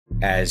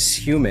As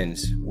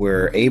humans,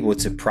 we're able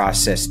to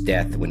process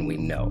death when we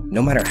know,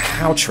 no matter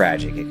how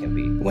tragic it can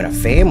be. When a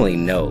family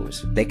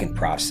knows, they can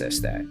process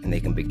that and they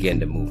can begin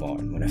to move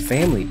on. When a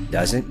family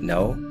doesn't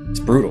know,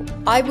 it's brutal.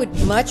 I would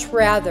much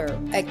rather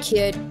a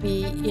kid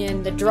be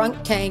in the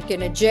drunk tank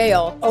in a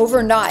jail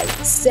overnight,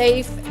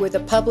 safe with a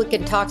public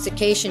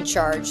intoxication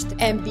charge,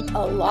 and be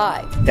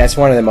alive. That's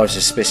one of the most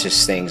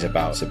suspicious things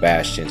about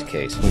Sebastian's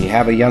case. When you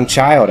have a young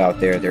child out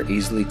there, they're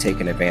easily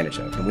taken advantage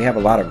of. And we have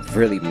a lot of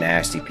really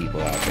nasty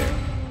people out there.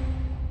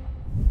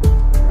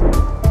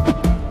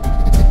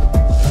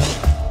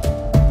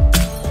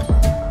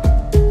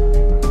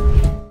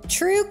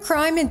 True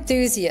crime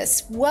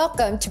enthusiasts,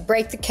 welcome to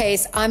Break the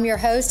Case. I'm your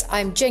host.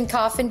 I'm Jen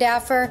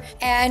Coffindaffer,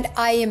 and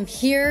I am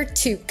here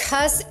to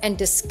cuss and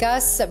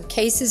discuss some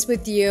cases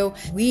with you.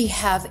 We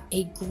have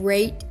a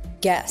great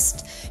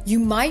guest. You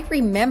might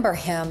remember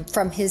him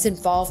from his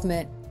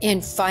involvement in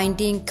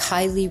finding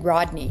Kiely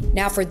Rodni.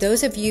 Now, for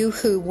those of you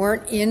who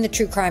weren't in the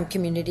true crime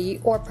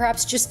community or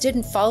perhaps just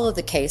didn't follow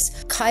the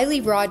case,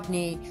 Kiely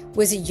Rodni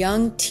was a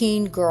young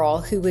teen girl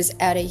who was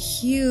at a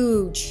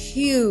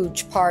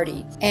huge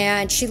party,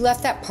 and she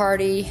left that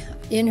party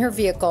in her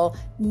vehicle,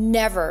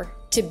 never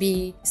to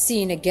be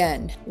seen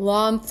again.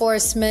 Law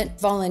enforcement,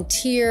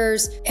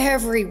 volunteers,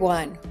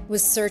 everyone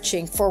was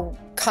searching for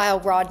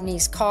Kiely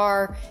Rodni's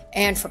car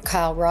and for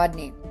Kiely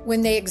Rodni.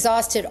 When they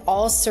exhausted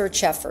all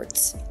search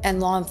efforts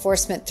and law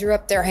enforcement threw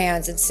up their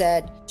hands and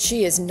said,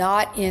 she is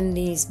not in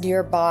these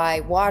nearby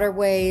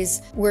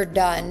waterways, we're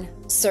done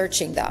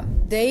searching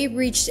them. They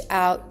reached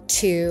out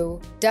to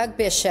Doug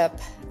Bishop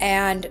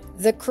and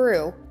the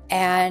crew,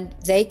 and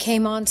they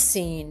came on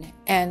scene,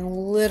 and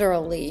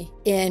literally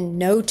in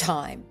no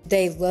time,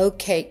 they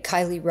locate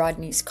Kiely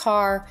Rodni's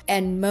car,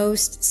 and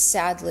most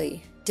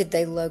sadly, did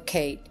they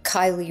locate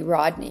Kiely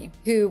Rodni,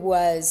 who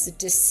was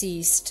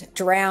deceased,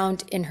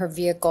 drowned in her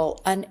vehicle,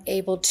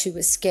 unable to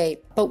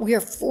escape. But we are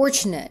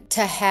fortunate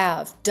to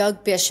have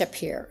Doug Bishop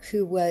here,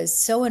 who was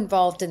so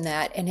involved in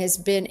that and has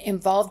been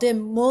involved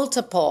in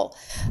multiple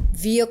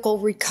vehicle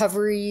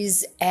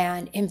recoveries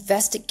and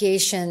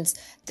investigations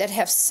that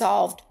have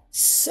solved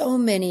so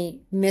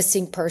many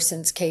missing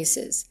persons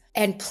cases.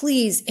 And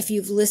please, if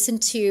you've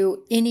listened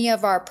to any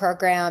of our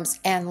programs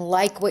and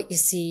like what you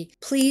see,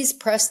 please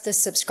press the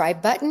subscribe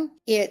button.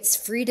 It's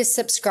free to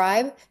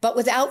subscribe. But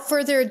without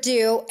further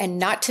ado, and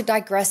not to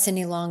digress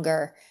any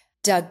longer,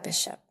 Doug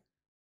Bishop.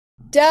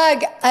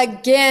 Doug,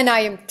 again, I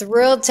am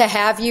thrilled to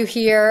have you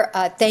here.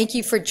 Thank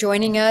you for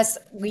joining us.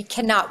 We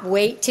cannot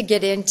wait to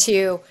get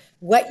into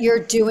what you're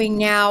doing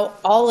now,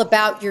 all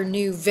about your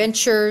new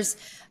ventures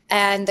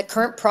and the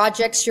current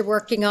projects you're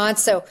working on.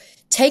 So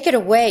take it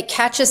away.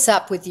 Catch us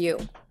up with you.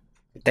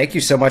 Thank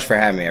you so much for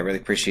having me. I really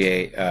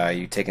appreciate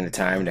you taking the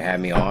time to have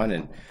me on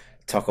and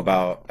talk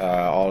about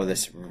all of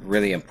this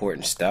really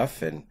important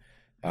stuff. And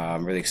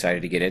I'm really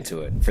excited to get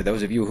into it. For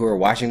those of you who are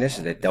watching this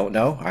and that don't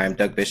know, I am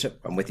Doug Bishop.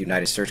 I'm with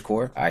United Search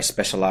Corp. I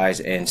specialize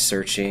in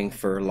searching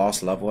for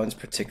lost loved ones,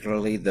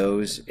 particularly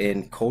those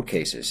in cold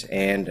cases,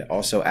 and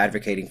also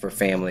advocating for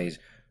families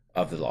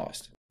of the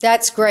lost.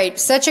 That's great.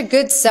 Such a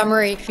good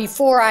summary.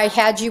 Before I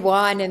had you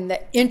on in the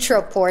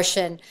intro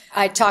portion,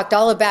 I talked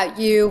all about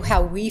you,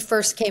 how we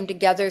first came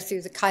together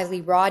through the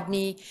Kiely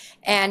Rodni,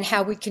 and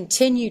how we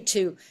continue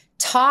to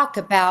talk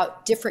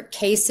about different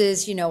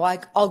cases. You know,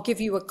 I'll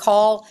give you a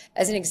call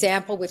as an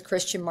example with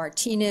Christian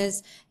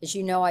Martinez. As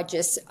you know, I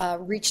just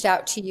reached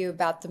out to you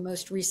about the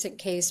most recent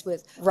case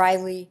with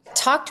Riley.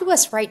 Talk to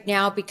us right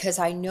now, because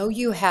I know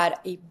you had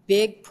a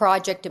big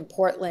project in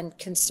Portland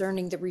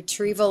concerning the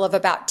retrieval of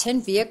about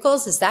 10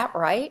 vehicles. Is that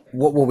right?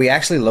 Well, we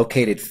actually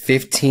located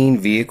 15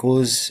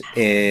 vehicles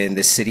in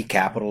the city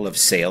capital of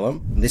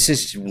Salem. This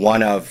is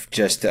one of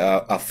just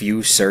a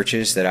few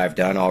searches that I've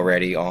done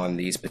already on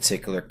these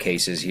particular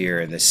cases here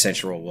in the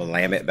central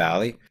Willamette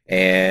Valley.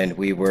 And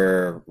we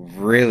were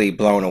really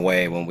blown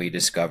away when we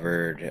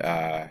discovered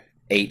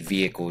 8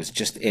 vehicles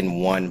just in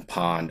one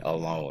pond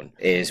alone.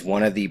 It is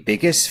one of the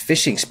biggest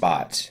fishing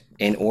spots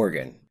in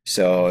Oregon.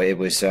 So it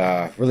was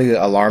really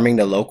alarming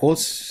the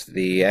locals,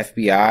 the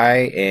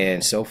FBI,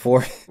 and so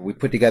forth. We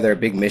put together a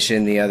big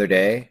mission the other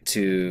day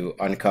to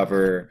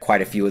uncover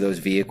quite a few of those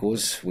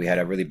vehicles. We had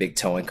a really big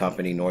towing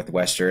company,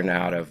 Northwestern,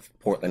 out of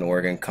Portland,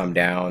 Oregon, come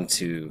down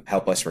to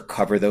help us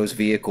recover those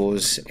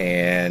vehicles.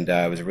 And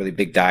it was a really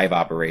big dive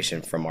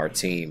operation from our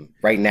team.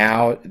 Right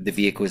now, the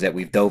vehicles that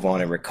we've dove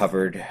on and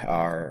recovered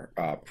are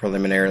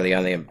preliminarily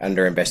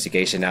under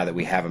investigation. Now that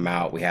we have them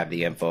out, we have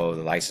the info,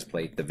 the license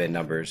plate, the VIN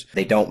numbers.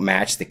 They don't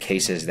match the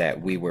cases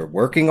that we were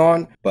working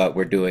on, but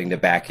we're doing the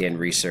back end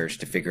research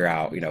to figure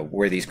out,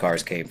 where these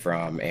cars came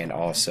from and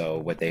also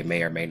what they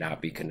may or may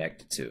not be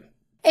connected to.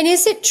 And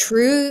is it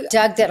true,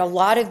 Doug, that a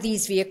lot of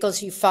these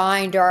vehicles you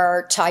find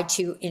are tied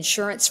to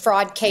insurance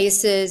fraud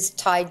cases,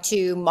 tied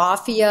to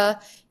mafia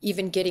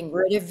even getting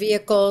rid of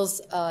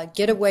vehicles,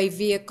 getaway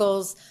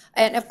vehicles,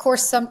 and of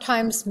course,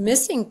 sometimes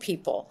missing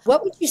people.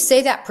 What would you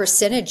say that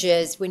percentage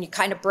is when you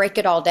kind of break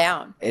it all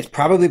down? It's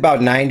probably about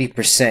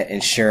 90%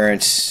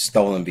 insurance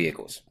stolen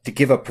vehicles. To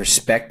give a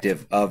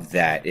perspective of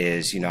that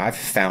is, I've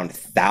found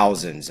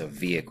thousands of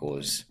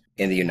vehicles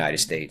in the United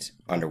States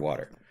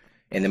underwater.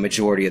 And the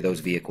majority of those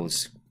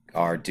vehicles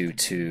are due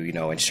to,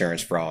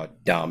 insurance fraud,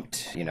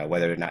 dumped,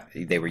 whether or not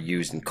they were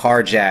used in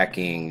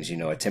carjackings,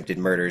 attempted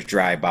murders,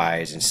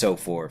 drive-bys, and so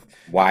forth.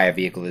 Why a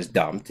vehicle is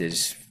dumped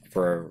is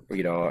for,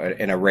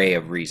 an array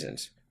of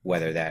reasons,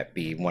 whether that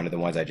be one of the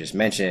ones I just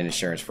mentioned,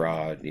 insurance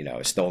fraud,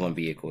 stolen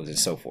vehicles, and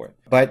so forth.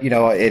 But,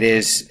 it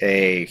is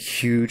a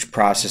huge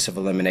process of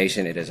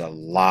elimination. It is a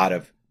lot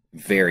of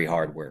very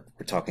hard work.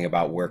 We're talking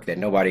about work that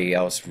nobody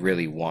else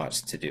really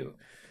wants to do.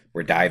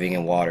 We're diving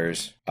in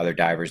waters other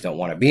divers don't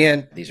want to be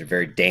in. These are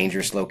very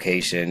dangerous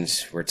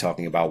locations. We're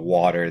talking about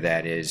water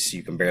that is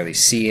you can barely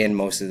see in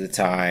most of the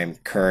time,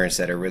 currents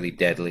that are really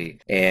deadly.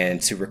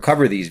 And to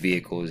recover these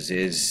vehicles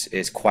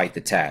is quite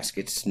the task.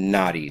 It's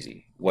not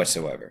easy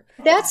whatsoever.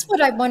 That's what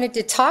I wanted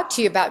to talk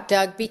to you about,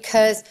 Doug,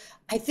 because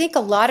I think a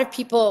lot of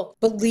people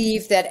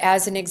believe that,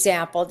 as an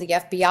example, the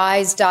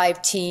FBI's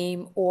dive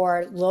team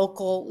or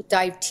local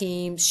dive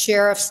teams,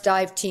 sheriff's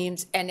dive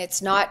teams, and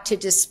it's not to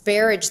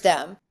disparage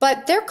them,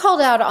 but they're called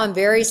out on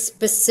very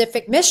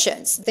specific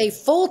missions. They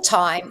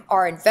full-time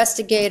are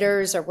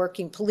investigators or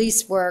working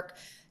police work.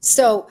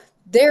 So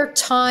their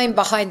time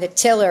behind the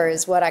tiller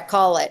is what I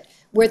call it,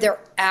 where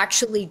they're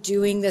actually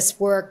doing this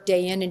work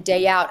day in and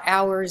day out,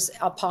 hours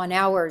upon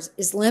hours,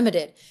 is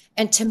limited.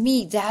 And to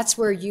me, that's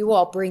where you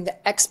all bring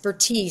the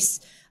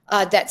expertise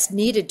that's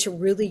needed to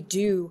really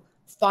do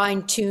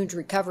fine-tuned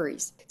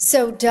recoveries.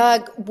 So,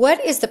 Doug,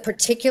 what is the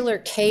particular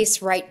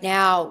case right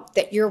now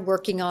that you're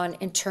working on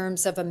in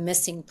terms of a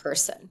missing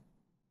person?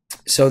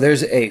 So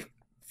there's a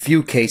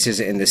few cases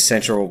in the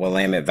central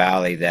Willamette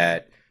Valley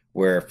that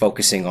we're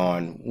focusing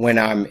on when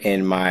I'm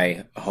in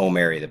my home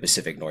area, the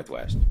Pacific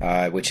Northwest,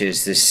 which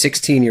is this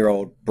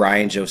 16-year-old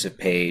Brian Joseph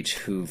Page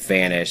who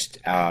vanished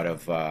out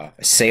of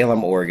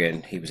Salem,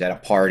 Oregon. He was at a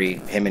party.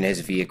 Him and his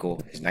vehicle,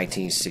 his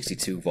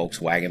 1962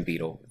 Volkswagen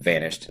Beetle,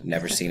 vanished,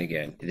 never seen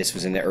again. This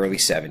was in the early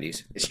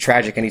 70s. It's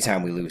tragic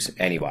anytime we lose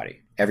anybody.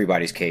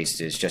 Everybody's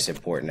case is just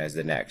important as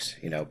the next,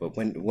 but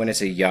when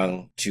it's a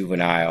young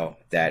juvenile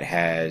that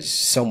has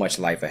so much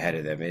life ahead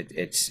of them,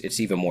 it's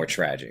even more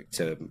tragic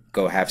to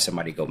have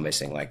somebody go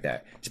missing like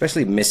that,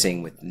 especially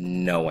missing with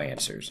no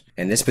answers.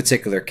 In this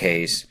particular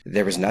case,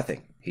 there was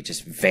nothing. He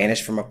just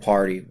vanished from a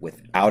party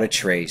without a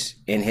trace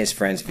in his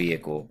friend's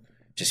vehicle,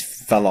 just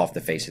fell off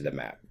the face of the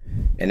map.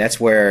 And that's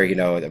where,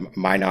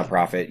 my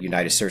nonprofit,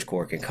 United Search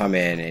Corp, can come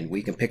in and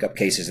we can pick up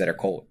cases that are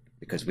cold,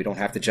 because we don't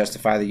have to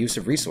justify the use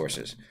of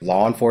resources.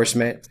 Law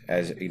enforcement,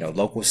 as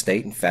local,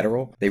 state, and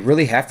federal, they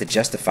really have to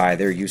justify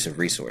their use of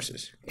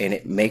resources. And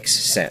it makes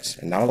sense.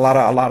 And not a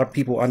lot of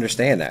people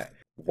understand that.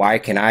 Why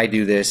can I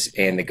do this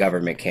and the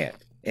government can't?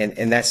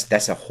 And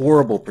that's a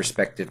horrible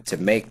perspective to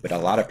make, but a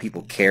lot of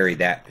people carry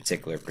that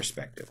particular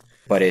perspective.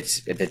 But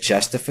it's the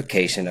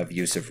justification of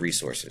use of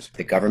resources.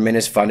 The government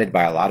is funded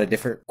by a lot of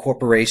different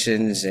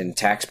corporations and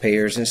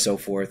taxpayers and so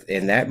forth,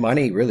 and that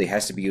money really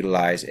has to be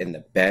utilized in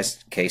the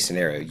best case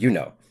scenario.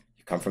 You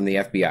come from the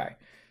FBI.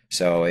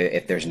 So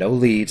if there's no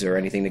leads or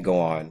anything to go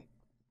on,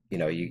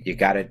 you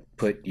got to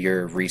put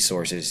your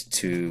resources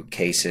to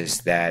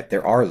cases that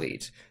there are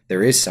leads.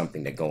 There is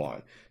something to go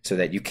on so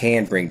that you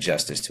can bring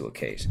justice to a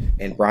case.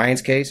 In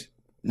Brian's case,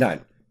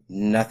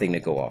 nothing to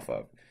go off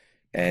of.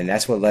 And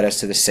that's what led us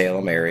to the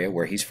Salem area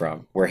where he's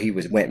from, where he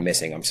went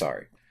missing.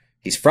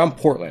 He's from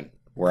Portland,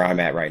 where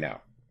I'm at right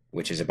now,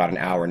 which is about an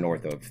hour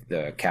north of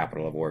the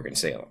capital of Oregon,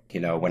 Salem.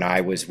 When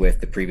I was with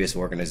the previous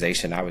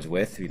organization I was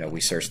with, we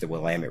searched the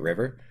Willamette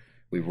River.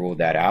 We ruled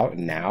that out,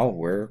 and now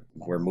we're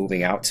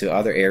moving out to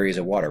other areas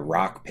of water,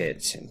 rock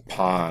pits and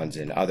ponds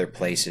and other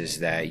places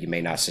that you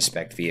may not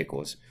suspect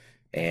vehicles.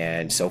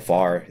 And so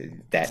far,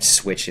 that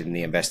switch in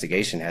the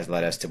investigation has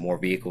led us to more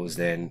vehicles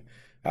than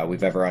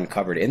we've ever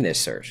uncovered in this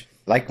search.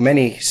 Like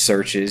many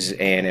searches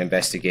and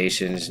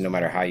investigations, no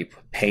matter how you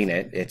paint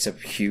it, it's a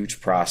huge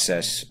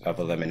process of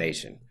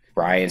elimination.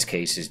 Brian's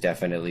case is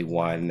definitely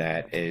one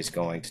that is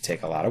going to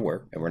take a lot of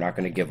work, and we're not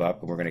going to give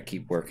up, and we're going to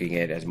keep working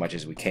it as much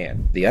as we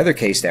can. The other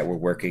case that we're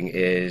working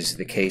is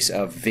the case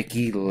of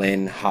Vicki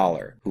Lynn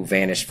Holler, who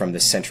vanished from the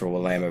central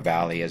Willamette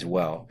Valley as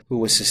well, who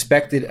was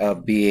suspected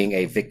of being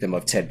a victim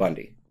of Ted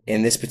Bundy.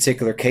 In this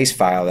particular case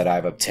file that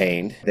I've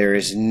obtained, there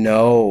is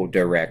no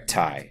direct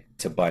tie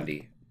to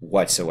Bundy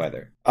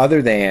whatsoever,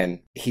 other than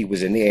he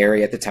was in the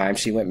area at the time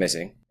she went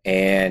missing,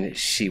 and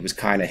she was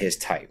kind of his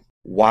type.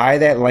 Why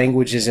that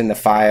language is in the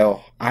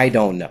file, I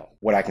don't know.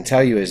 What I can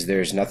tell you is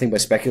there's nothing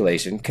but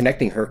speculation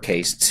connecting her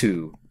case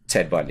to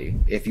Ted Bundy.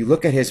 If you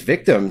look at his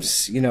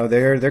victims,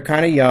 they're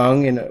kind of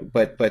young,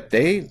 but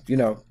they,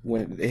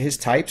 when his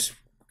types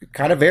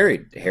kind of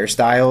varied,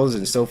 hairstyles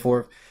and so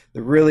forth.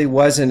 There really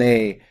wasn't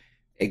a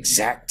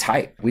exact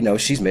type. We know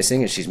she's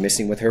missing, and she's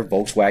missing with her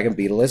Volkswagen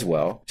Beetle as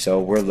well. So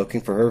we're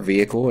looking for her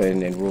vehicle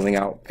and ruling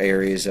out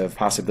areas of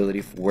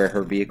possibility where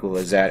her vehicle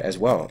is at as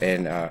well.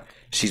 And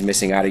she's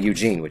missing out of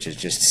Eugene, which is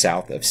just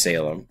south of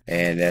Salem.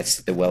 And that's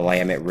the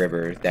Willamette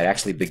River that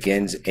actually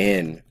begins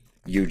in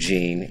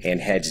Eugene and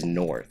heads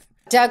north.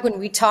 Doug, when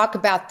we talk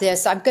about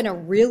this, I'm going to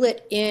reel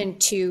it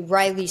into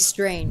Riley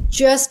Strain.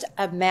 Just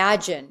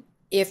imagine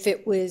if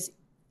it was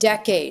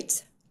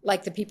decades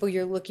like the people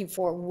you're looking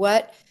for,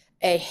 what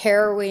a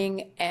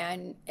harrowing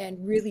and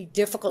really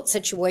difficult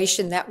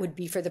situation that would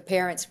be for the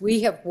parents.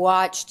 We have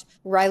watched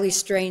Riley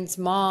Strain's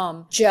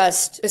mom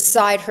just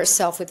beside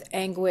herself with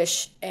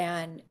anguish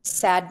and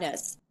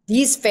sadness.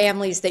 These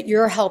families that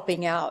you're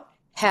helping out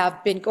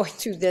have been going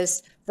through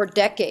this for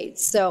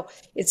decades. So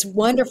it's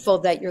wonderful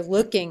that you're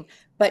looking.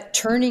 But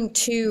turning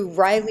to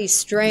Riley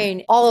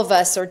Strain, all of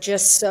us are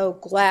just so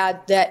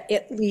glad that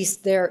at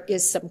least there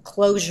is some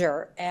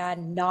closure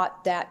and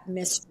not that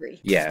mystery.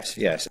 Yes,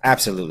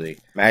 absolutely.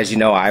 As you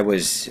know, I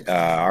was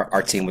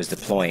our team was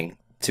deploying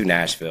to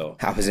Nashville.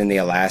 I was in the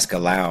Alaska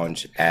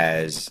Lounge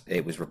as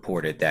it was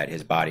reported that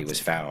his body was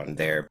found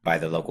there by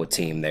the local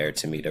team there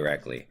to me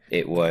directly.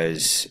 It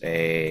was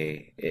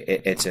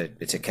it's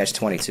a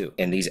catch-22.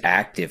 In these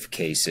active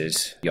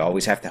cases, you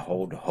always have to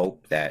hold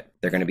hope that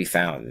they're going to be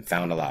found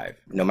alive.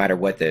 No matter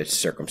what the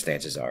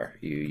circumstances are,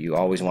 you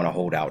always want to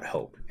hold out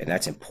hope. And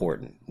that's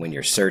important when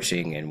you're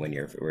searching and when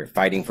we're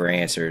fighting for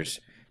answers,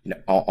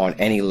 on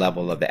any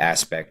level of the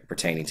aspect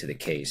pertaining to the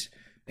case.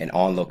 An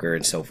onlooker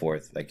and so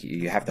forth. Like,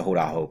 you have to hold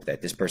out hope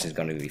that this person is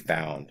going to be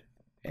found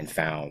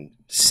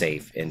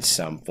safe in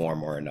some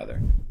form or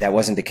another. That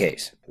wasn't the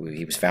case.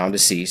 He was found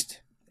deceased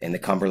in the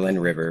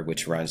Cumberland River,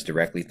 which runs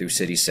directly through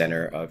city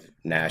center of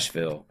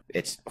Nashville.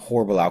 It's a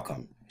horrible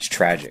outcome. It's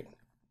tragic,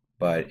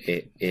 but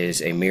it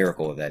is a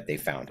miracle that they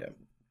found him.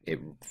 It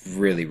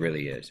really,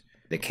 really is.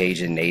 The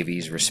Cajun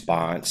Navy's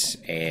response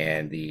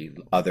and the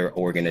other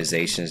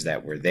organizations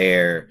that were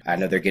there, I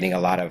know they're getting a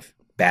lot of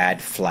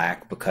bad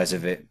flack because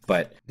of it,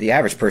 but the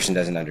average person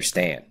doesn't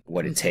understand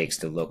what it takes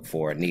to look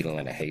for a needle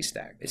in a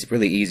haystack. It's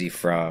really easy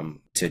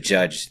to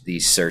judge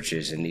these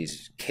searches and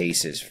these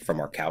cases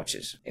from our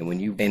couches. And when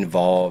you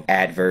involve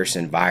adverse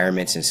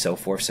environments and so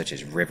forth, such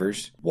as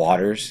rivers,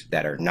 waters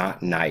that are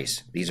not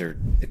nice,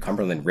 the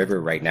Cumberland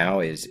River right now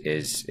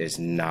is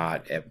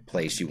not a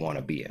place you want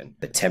to be in.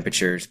 The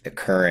temperatures, the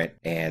current,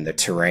 and the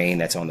terrain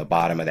that's on the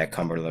bottom of that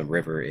Cumberland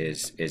River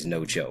is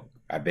no joke.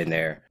 I've been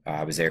there.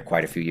 I was there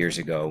quite a few years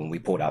ago when we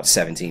pulled out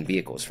 17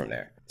 vehicles from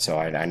there. So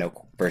I know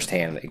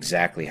firsthand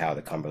exactly how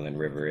the Cumberland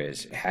River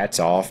is. Hats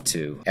off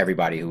to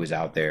everybody who was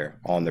out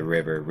there on the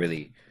river,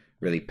 really,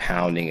 really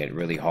pounding it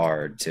really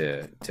hard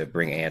to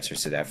bring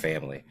answers to that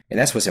family. And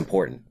that's what's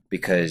important,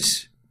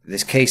 because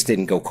this case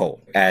didn't go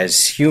cold.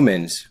 As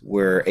humans,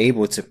 we're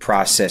able to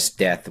process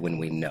death when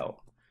we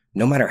know,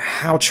 no matter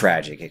how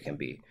tragic it can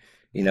be.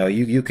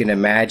 You can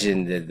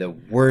imagine the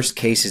worst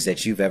cases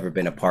that you've ever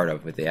been a part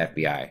of with the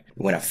FBI.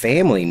 When a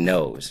family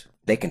knows,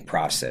 they can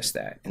process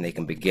that and they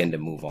can begin to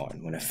move on.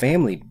 When a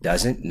family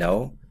doesn't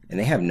know and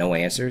they have no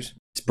answers,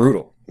 it's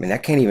brutal. I mean,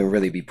 that can't even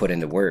really be put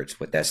into words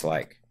what that's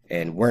like.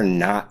 And we're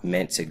not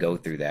meant to go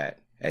through that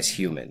as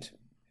humans.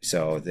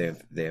 So the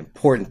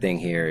important thing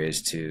here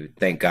is to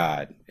thank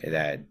God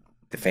that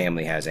the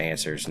family has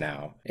answers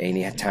now.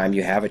 Any time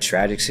you have a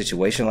tragic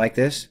situation like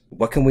this,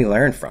 what can we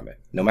learn from it?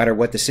 No matter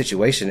what the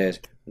situation is,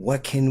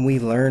 what can we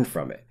learn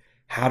from it?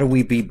 How do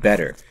we be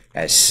better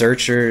as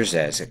searchers,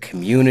 as a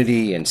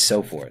community, and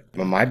so forth?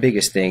 Well, my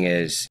biggest thing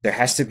is there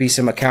has to be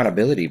some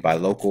accountability by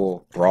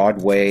local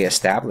Broadway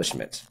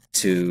establishments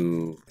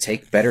to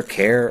take better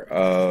care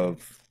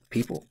of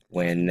people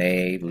when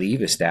they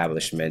leave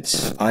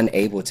establishments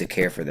unable to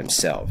care for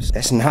themselves.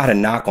 That's not a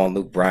knock on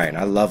Luke Bryan.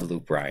 I love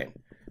Luke Bryan.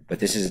 But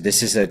this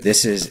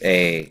is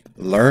a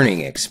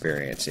learning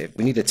experience. If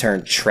we need to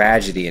turn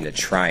tragedy into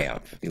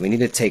triumph, we need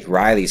to take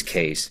Riley's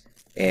case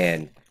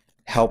and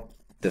help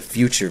the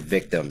future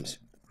victims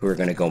who are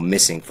going to go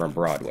missing from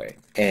Broadway.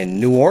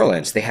 In New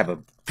Orleans, they have a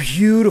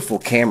beautiful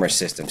camera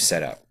system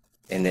set up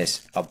in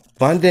this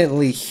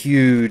abundantly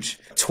huge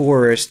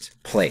tourist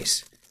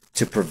place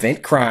to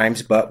prevent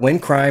crimes. But when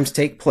crimes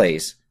take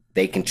place,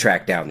 they can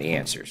track down the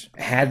answers.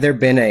 Had there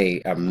been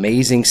an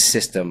amazing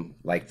system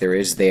like there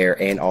is there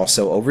and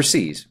also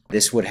overseas,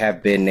 this would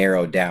have been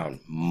narrowed down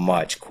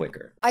much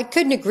quicker. I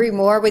couldn't agree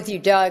more with you,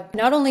 Doug.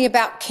 Not only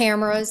about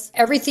cameras,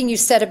 everything you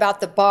said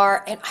about the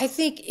bar, and I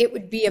think it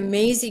would be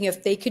amazing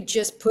if they could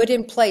just put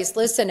in place,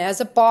 listen,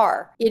 as a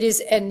bar, it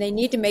is, and they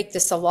need to make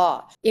this a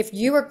law. If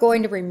you are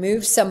going to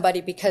remove somebody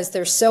because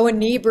they're so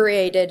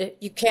inebriated,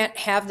 you can't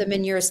have them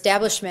in your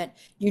establishment,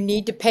 you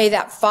need to pay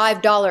that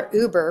 $5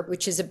 Uber,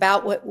 which is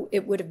about what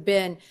it would have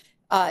been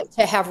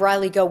to have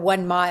Riley go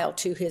 1 mile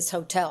to his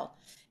hotel.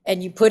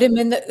 And you put him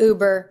in the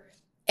Uber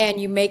and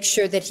you make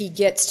sure that he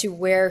gets to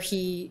where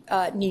he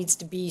needs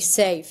to be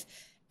safe.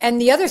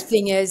 And the other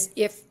thing is,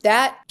 if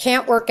that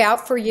can't work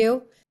out for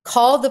you,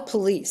 call the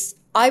police.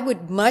 I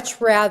would much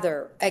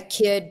rather a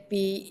kid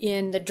be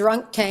in the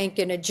drunk tank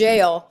in a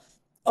jail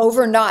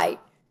overnight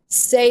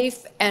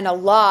safe and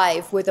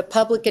alive with a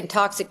public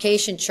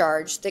intoxication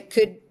charge that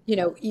could,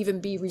 even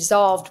be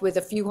resolved with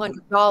a few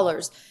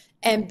 $100s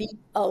and be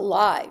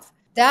alive.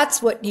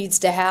 That's what needs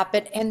to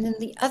happen. And then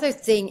the other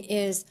thing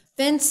is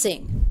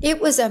fencing.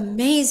 It was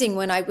amazing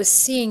when I was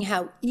seeing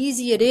how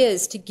easy it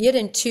is to get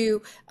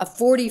into a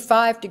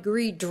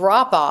 45-degree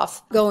drop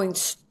off going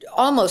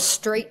almost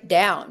straight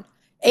down.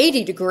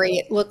 80-degree,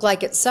 it looked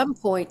like at some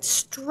point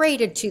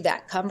straight into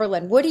that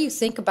Cumberland. What do you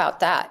think about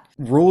that?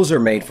 Rules are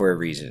made for a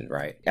reason,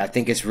 right? I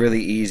think it's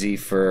really easy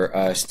for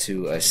us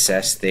to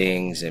assess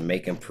things and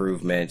make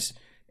improvements.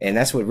 And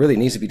that's what really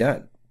needs to be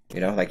done.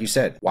 Like you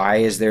said, why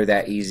is there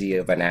that easy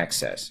of an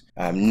access?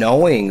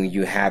 Knowing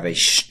you have a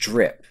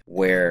strip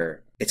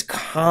where it's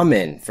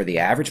common for the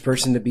average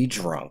person to be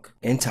drunk,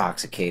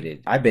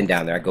 intoxicated. I've been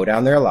down there. I go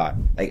down there a lot.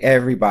 Like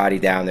everybody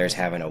down there is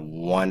having a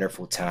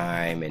wonderful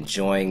time,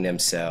 enjoying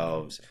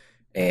themselves.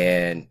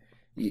 And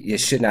you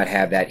should not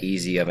have that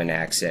easy of an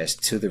access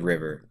to the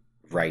river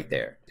right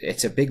there.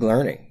 It's a big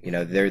learning.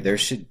 There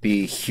should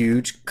be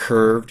huge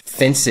curved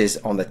fences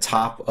on the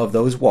top of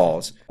those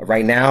walls.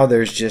 Right now,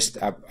 there's just,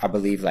 I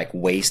believe, like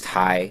waist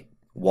high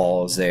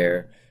walls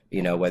there.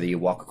 Whether you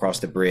walk across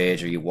the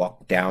bridge or you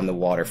walk down the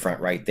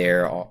waterfront right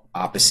there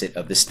opposite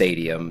of the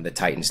stadium, the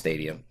Titan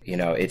Stadium.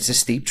 It's a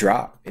steep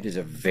drop. It is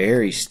a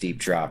very steep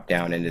drop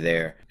down into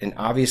there. And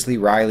obviously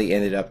Riley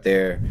ended up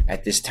there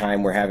at this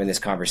time we're having this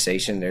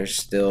conversation. There's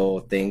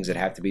still things that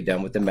have to be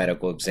done with the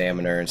medical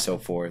examiner and so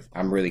forth.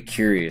 I'm really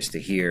curious to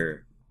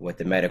hear what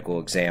the medical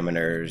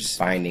examiner's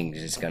findings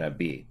is going to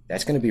be.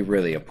 That's going to be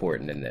really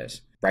important in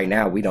this. Right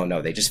now, we don't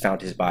know. They just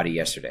found his body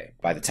yesterday.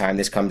 By the time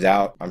this comes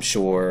out, I'm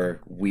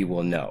sure we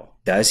will know.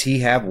 Does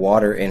he have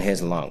water in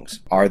his lungs?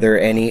 Are there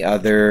any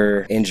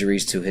other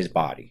injuries to his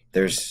body?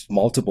 There's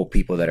multiple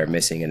people that are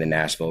missing in the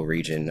Nashville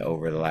region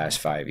over the last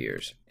 5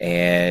 years.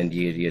 And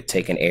you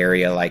take an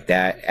area like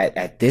that.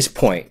 At this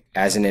point,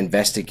 as an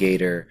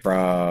investigator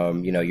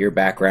from your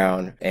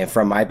background and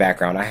from my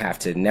background, I have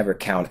to never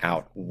count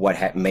out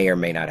what may or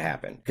may not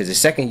happen. Because the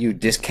second you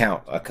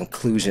discount a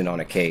conclusion on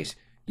a case,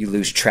 you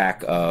lose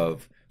track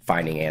of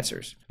finding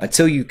answers.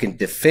 Until you can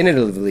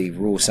definitively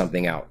rule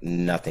something out,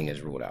 nothing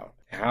is ruled out.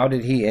 How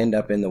did he end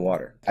up in the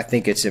water? I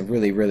think it's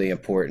really, really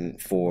important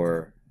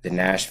for the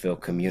Nashville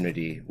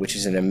community, which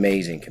is an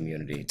amazing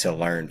community, to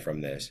learn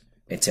from this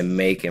and to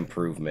make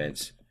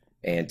improvements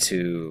and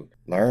to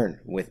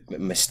learn. With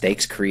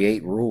mistakes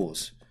create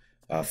rules,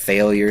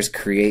 failures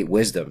create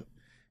wisdom.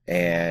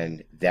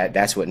 And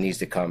that's what needs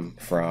to come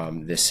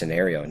from this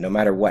scenario, no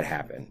matter what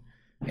happened.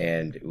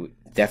 And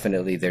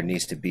definitely there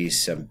needs to be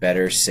some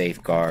better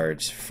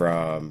safeguards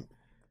from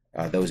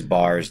those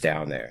bars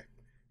down there.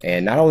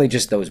 And not only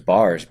just those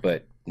bars,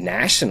 but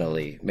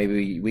nationally,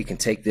 maybe we can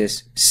take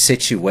this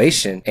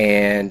situation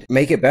and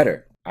make it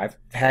better. I've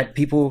had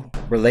people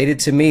related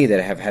to me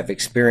that have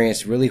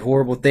experienced really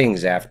horrible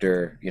things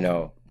after,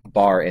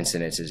 bar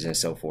incidences and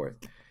so forth.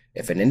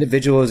 If an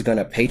individual is going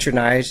to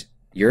patronize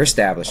your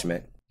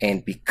establishment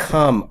and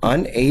become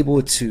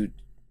unable to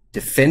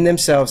defend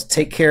themselves,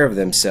 take care of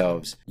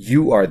themselves,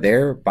 you are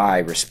thereby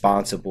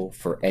responsible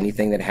for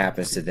anything that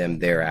happens to them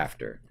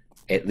thereafter,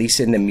 at least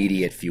in the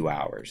immediate few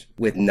hours.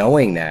 With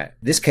knowing that,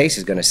 this case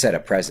is going to set a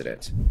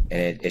precedent.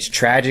 And it's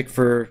tragic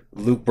for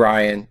Luke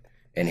Bryan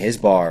and his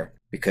bar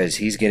because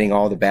he's getting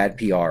all the bad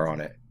PR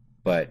on it.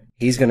 But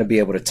he's going to be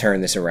able to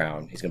turn this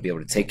around. He's going to be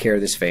able to take care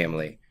of this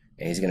family.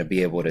 And he's going to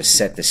be able to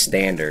set the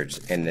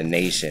standards in the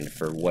nation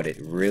for what it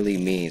really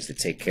means to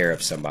take care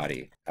of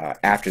somebody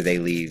after they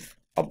leave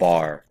a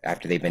bar,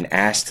 after they've been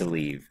asked to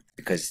leave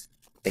because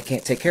they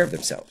can't take care of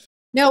themselves.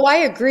 No, I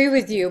agree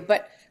with you.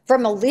 But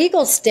from a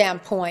legal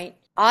standpoint,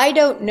 I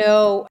don't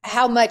know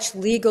how much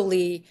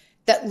legally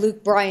that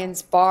Luke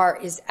Bryan's bar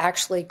is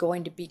actually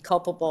going to be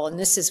culpable. And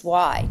this is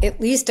why, at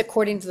least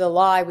according to the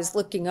law I was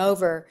looking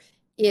over,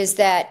 is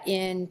that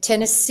in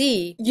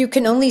Tennessee, you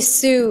can only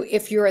sue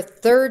if you're a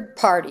third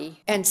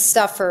party and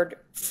suffered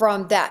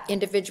from that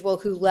individual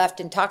who left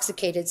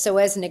intoxicated. So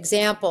as an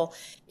example,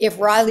 if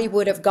Riley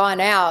would have gone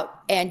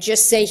out and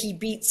just say he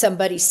beat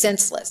somebody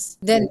senseless,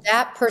 then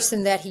that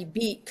person that he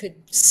beat could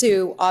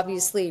sue,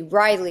 obviously,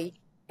 Riley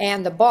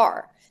and the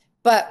bar.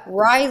 But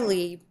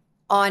Riley,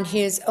 on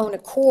his own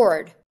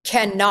accord,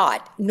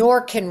 cannot,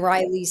 nor can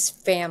Riley's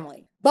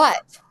family.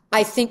 But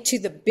I think to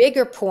the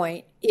bigger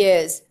point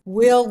is,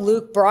 will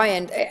Luke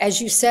Bryan,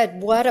 as you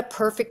said, what a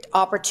perfect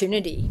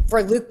opportunity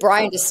for Luke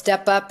Bryan to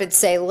step up and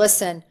say,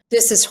 listen,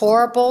 this is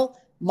horrible.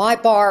 My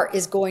bar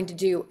is going to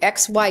do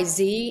X, Y,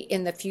 Z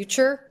in the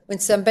future when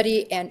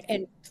somebody,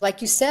 and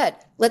like you said,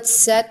 let's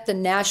set the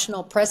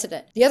national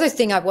precedent. The other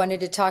thing I wanted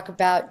to talk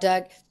about,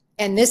 Doug,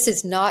 and this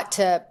is not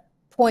to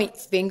point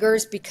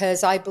fingers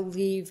because I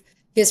believe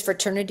his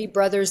fraternity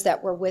brothers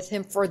that were with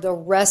him for the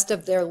rest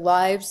of their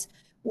lives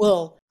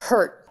will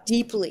hurt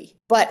deeply.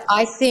 But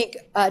I think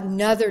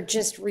another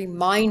just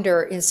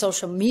reminder in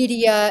social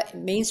media,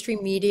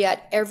 mainstream media,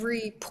 at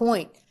every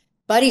point,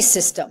 buddy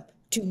system,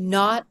 do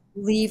not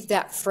leave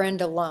that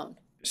friend alone.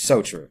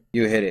 So true.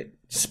 You hit it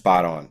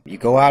Spot on. You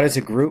go out as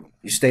a group,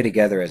 you stay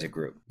together as a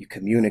group, you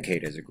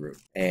communicate as a group,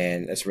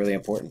 and that's really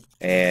important.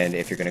 And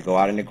if you're going to go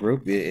out in a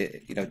group,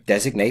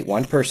 designate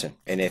one person.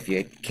 And if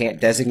you can't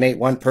designate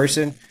one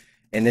person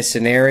in this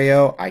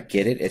scenario, I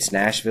get it. It's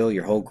Nashville.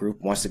 Your whole group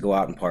wants to go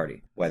out and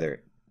party,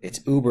 whether it's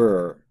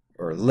Uber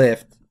or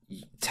Lyft,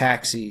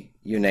 taxi,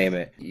 you name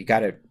it. You got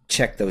to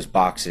check those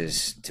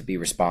boxes to be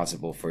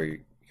responsible for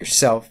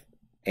yourself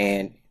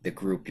and the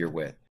group you're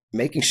with.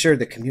 Making sure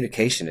the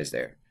communication is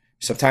there.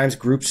 Sometimes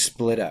groups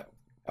split up.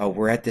 Oh,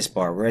 we're at this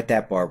bar. We're at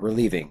that bar. We're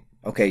leaving.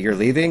 Okay, you're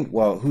leaving?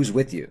 Well, who's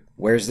with you?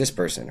 Where's this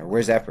person? Or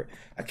where's that person?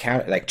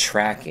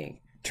 Tracking.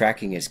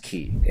 Tracking is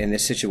key. In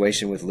this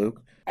situation with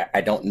Luke,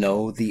 I don't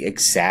know the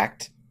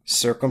exact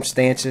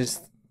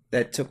circumstances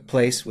that took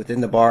place within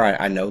the bar.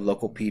 I know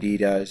local PD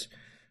does.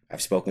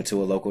 I've spoken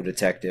to a local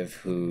detective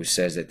who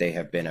says that they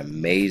have been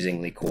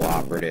amazingly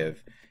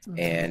cooperative.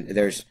 And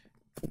there's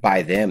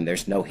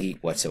no heat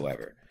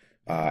whatsoever.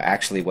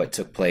 Actually, what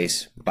took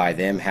place by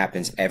them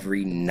happens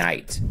every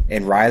night.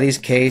 In Riley's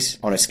case,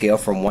 on a scale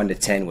from 1 to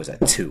 10, was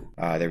a 2.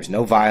 There was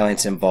no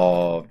violence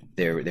involved.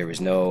 There was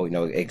no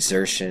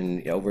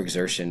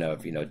overexertion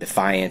of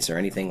defiance or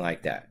anything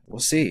like that.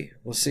 We'll see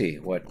what's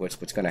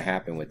going to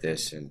happen with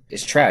this, and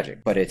it's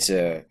tragic, but it's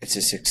a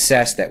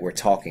success that we're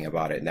talking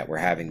about it and that we're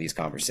having these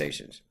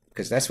conversations,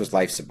 because that's what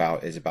life's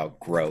about, is about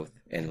growth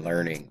and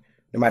learning.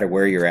 No matter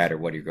where you're at or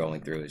what you're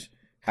going through, is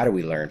how do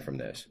we learn from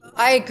this?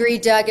 I agree,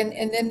 Doug. And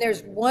then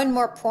there's one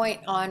more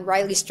point on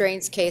Riley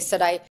Strain's case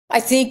that I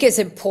think is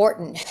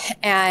important.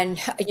 And,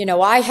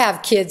 I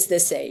have kids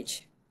this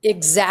age,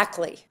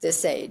 exactly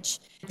this age.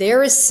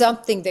 There is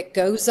something that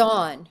goes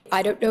on.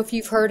 I don't know if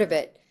you've heard of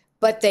it,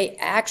 but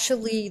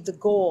the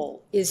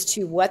goal is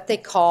to what they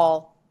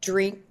call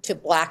drink to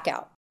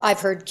blackout. I've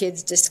heard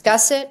kids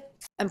discuss it.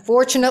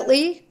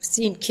 Unfortunately,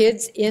 seen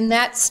kids in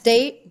that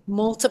state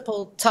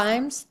multiple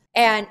times.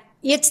 And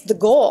it's the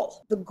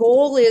goal. The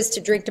goal is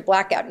to drink to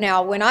blackout.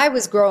 Now, when I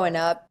was growing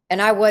up,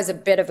 and I was a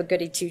bit of a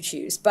goody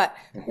two-shoes, but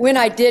when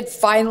I did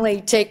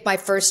finally take my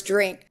first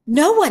drink,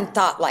 no one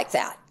thought like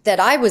that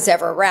I was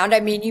ever around. I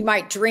mean, you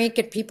might drink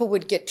and people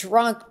would get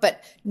drunk,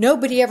 but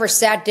nobody ever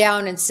sat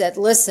down and said,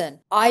 listen,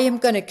 I am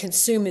going to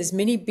consume as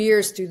many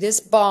beers through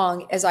this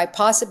bong as I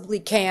possibly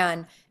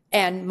can,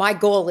 and my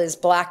goal is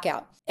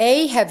blackout.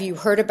 A, have you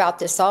heard about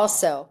this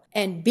also?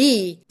 And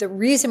B, the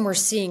reason we're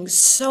seeing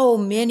so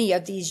many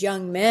of these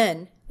young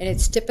men, and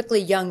it's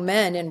typically young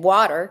men in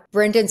water,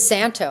 Brendan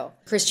Santo,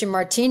 Christian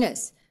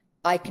Martinez,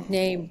 I could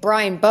name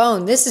Brian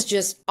Bone. This is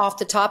just off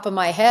the top of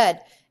my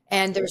head,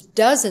 and there's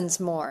dozens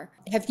more.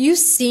 Have you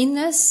seen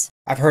this?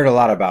 I've heard a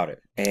lot about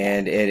it,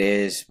 and it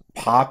is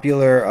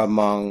popular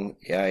among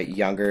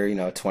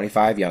younger,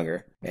 25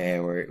 younger.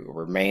 And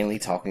we're mainly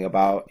talking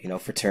about,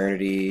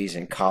 fraternities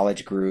and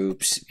college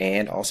groups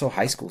and also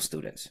high school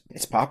students.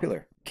 It's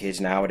popular. Kids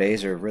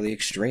nowadays are really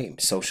extreme.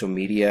 Social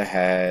media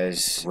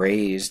has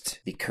raised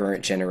the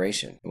current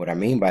generation. What I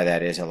mean by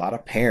that is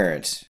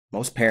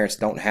most parents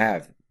don't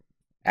have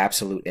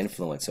absolute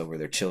influence over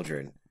their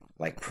children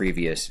like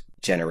previous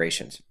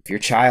generations. If your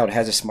child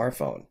has a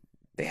smartphone,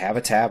 they have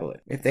a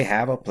tablet, if they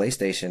have a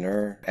PlayStation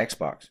or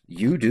Xbox,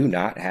 you do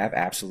not have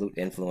absolute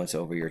influence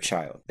over your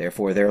child.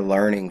 Therefore, they're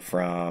learning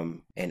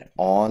from an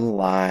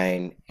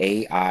online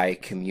AI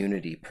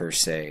community per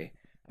se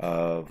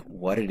of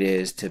what it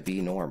is to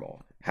be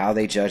normal, how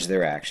they judge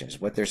their actions,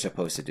 what they're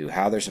supposed to do,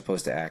 how they're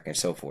supposed to act, and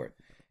so forth.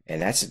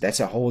 And that's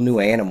a whole new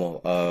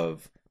animal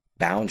of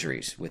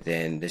boundaries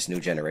within this new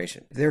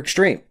generation. They're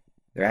extreme.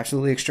 They're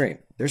absolutely extreme.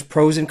 There's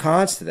pros and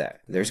cons to that.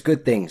 There's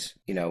good things,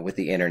 with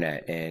the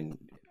internet and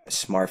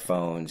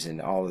smartphones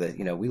and all of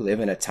that. We live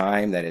in a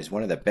time that is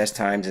one of the best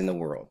times in the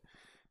world.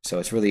 So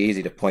it's really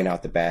easy to point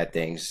out the bad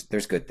things.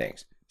 There's good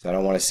things. So I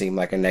don't want to seem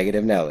like a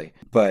negative Nelly,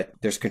 but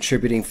there's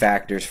contributing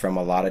factors from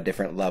a lot of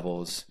different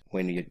levels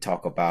when you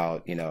talk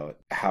about,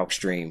 how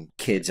extreme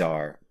kids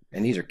are.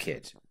 And these are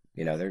kids,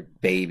 they're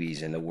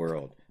babies in the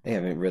world. They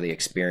haven't really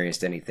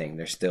experienced anything.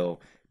 They're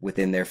still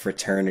within their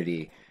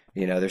fraternity.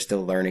 They're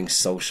still learning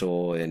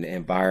social and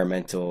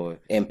environmental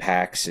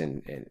impacts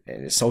and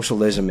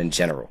socialism in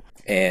general.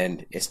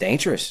 And it's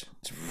dangerous.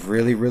 It's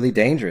really, really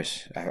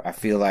dangerous. I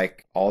feel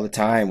like all the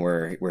time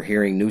we're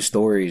hearing new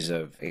stories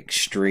of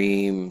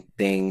extreme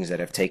things that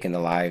have taken the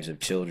lives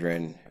of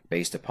children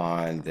based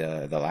upon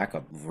the lack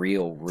of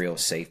real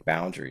safe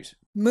boundaries.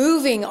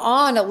 Moving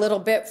on a little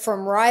bit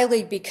from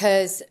Riley,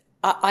 because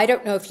I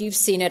don't know if you've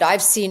seen it.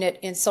 I've seen it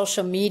in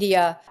social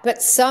media.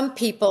 But some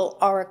people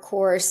are, of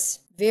course,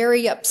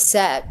 very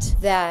upset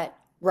that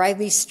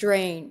Riley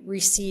Strain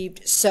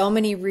received so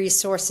many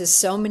resources,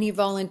 so many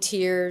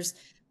volunteers,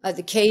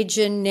 the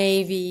Cajun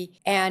Navy,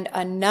 and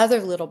another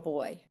little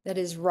boy that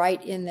is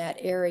right in that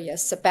area,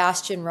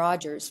 Sebastian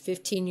Rogers,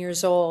 15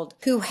 years old,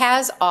 who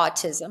has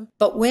autism,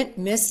 but went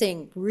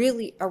missing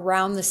really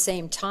around the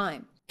same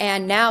time.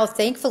 And now,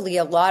 thankfully,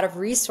 a lot of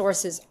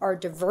resources are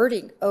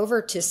diverting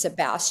over to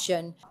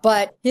Sebastian.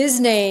 But his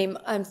name,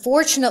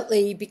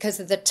 unfortunately, because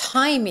of the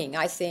timing,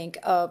 I think,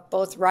 of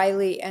both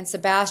Riley and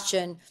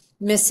Sebastian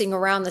missing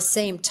around the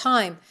same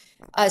time,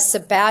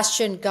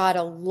 Sebastian got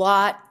a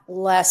lot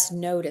less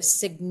notice,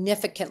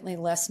 significantly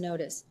less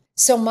notice.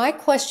 So my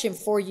question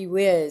for you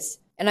is,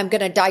 and I'm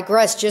going to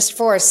digress just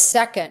for a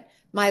second,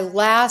 my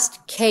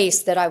last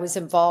case that I was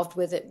involved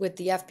with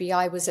the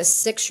FBI was a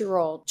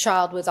 6-year-old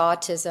child with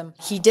autism.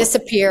 He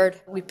disappeared.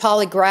 We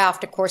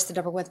polygraphed. Of course, the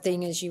number one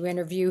thing is you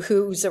interview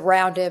who's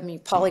around him. You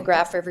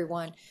polygraph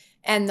everyone.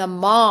 And the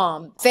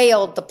mom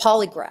failed the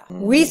polygraph.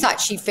 We thought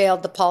she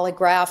failed the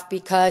polygraph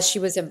because she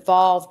was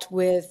involved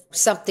with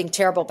something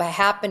terrible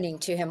happening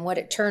to him. What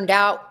it turned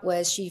out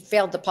was she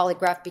failed the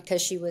polygraph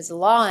because she was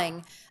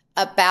lying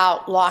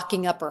about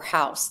locking up her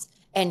house.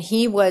 And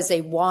he was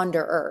a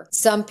wanderer.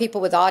 Some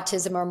people with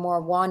autism are more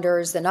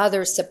wanderers than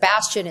others.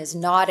 Sebastian is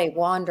not a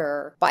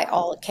wanderer by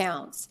all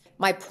accounts.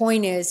 My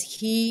point is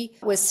he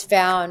was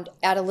found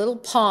at a little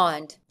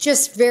pond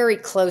just very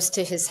close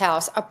to his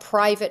house, a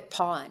private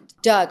pond.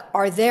 Doug,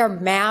 are there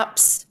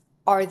maps?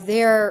 Are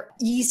there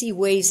easy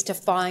ways to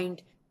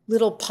find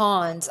little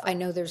ponds? I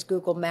know there's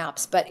Google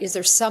Maps, but is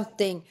there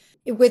something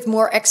with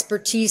more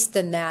expertise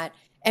than that?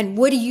 And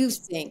what do you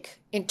think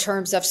in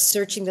terms of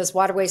searching those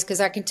waterways? Because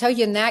I can tell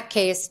you in that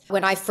case,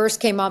 when I first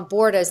came on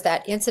board as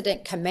that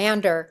incident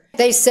commander,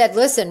 they said,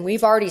 listen,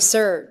 we've already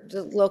searched.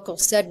 The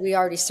locals said we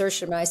already searched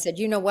them. And I said,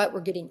 you know what?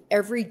 We're getting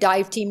every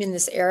dive team in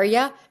this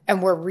area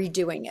and we're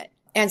redoing it.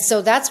 And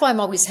so that's why I'm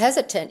always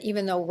hesitant,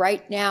 even though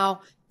right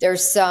now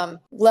there's some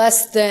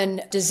less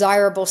than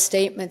desirable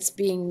statements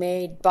being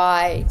made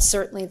by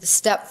certainly the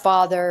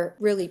stepfather,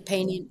 really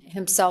painting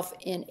himself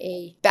in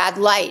a bad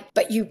light.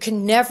 But you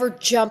can never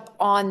jump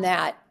on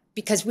that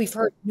because we've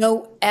heard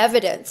no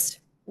evidence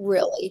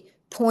really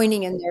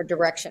pointing in their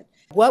direction.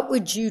 What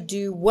would you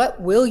do? What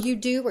will you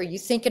do? Are you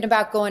thinking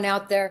about going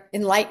out there?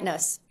 Enlighten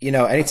us. You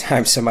know,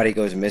 anytime somebody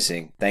goes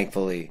missing,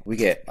 thankfully, we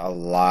get a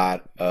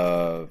lot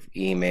of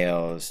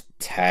emails,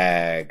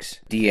 tags,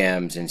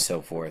 DMs, and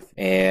so forth.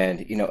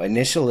 And, you know,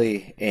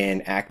 initially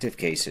in active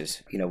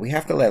cases, you know, we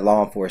have to let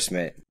law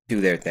enforcement do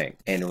their thing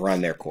and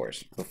run their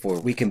course before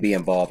we can be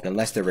involved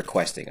unless they're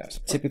requesting us.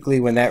 Typically,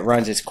 when that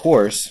runs its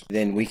course,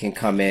 then we can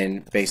come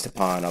in based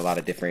upon a lot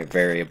of different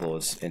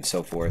variables and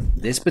so forth.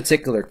 This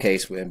particular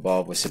case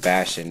involved with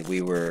Sebastian,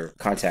 we were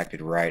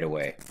contacted right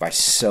away by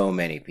so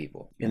many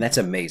people. And that's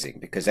amazing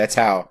because that's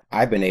how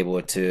I've been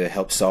able to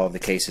help solve the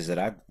cases that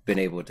I've been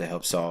able to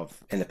help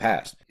solve in the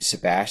past.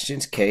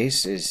 Sebastian's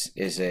case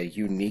is a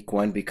unique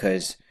one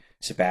because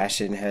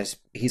Sebastian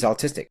he's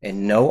autistic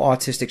and no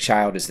autistic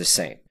child is the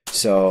same.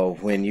 So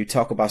when you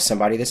talk about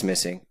somebody that's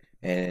missing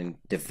and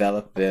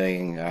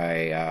developing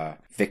a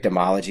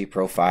victimology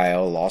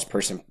profile, lost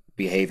person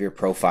behavior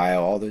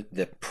profile, all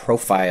the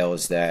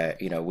profiles that,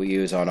 you know, we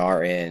use on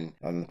our end,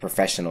 on the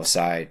professional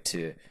side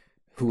to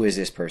who is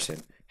this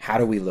person? How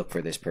do we look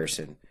for this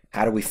person?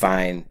 How do we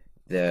find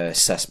the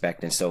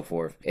suspect and so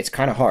forth? It's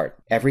kind of hard.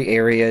 Every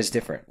area is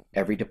different.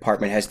 Every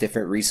department has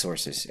different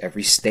resources.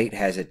 Every state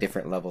has a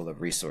different level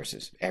of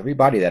resources.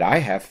 Everybody that I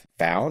have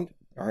found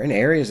are in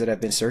areas that have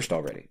been searched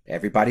already.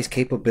 Everybody's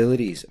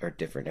capabilities are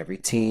different. Every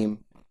team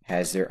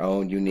has their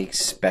own unique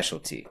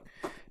specialty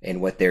in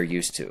what they're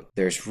used to.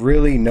 There's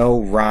really no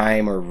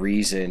rhyme or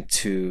reason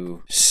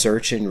to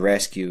search and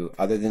rescue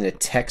other than the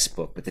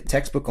textbook, but the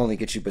textbook only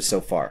gets you but so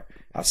far.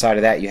 Outside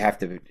of that, you have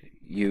to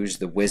use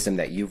the wisdom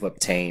that you've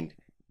obtained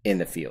in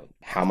the field.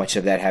 How much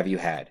of that have you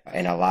had?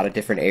 In a lot of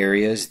different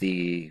areas,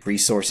 the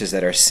resources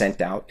that are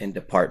sent out in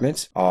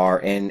departments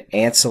are in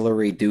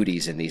ancillary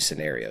duties in these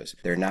scenarios.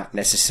 They're not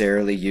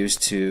necessarily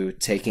used to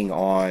taking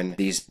on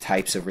these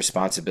types of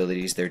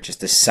responsibilities. They're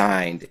just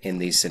assigned in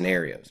these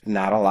scenarios.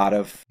 Not a lot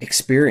of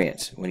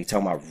experience when you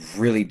talk about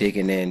really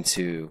digging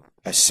into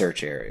a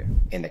search area.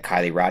 In the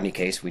Kylie Rodney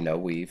case, we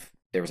know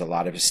there was a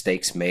lot of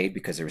mistakes made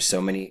because there were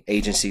so many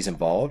agencies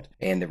involved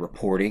and the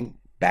reporting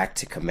back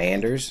to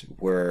commanders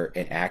were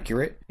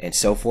inaccurate and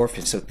so forth.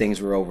 And so things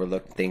were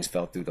overlooked, things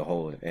fell through the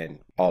hole and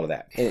all of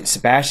that. In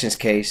Sebastian's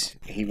case,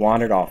 he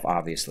wandered off,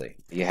 obviously.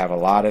 You have a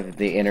lot of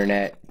the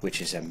internet, which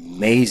is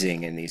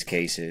amazing in these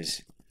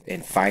cases,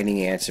 in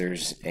finding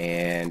answers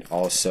and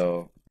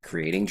also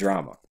creating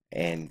drama.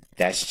 And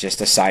that's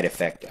just a side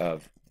effect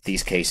of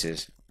these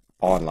cases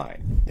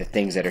online. The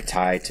things that are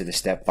tied to the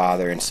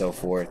stepfather and so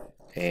forth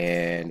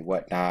and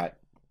whatnot.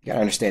 You gotta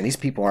understand, these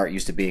people aren't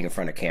used to being in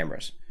front of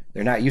cameras.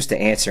 They're not used to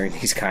answering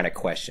these kind of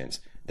questions.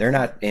 They're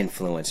not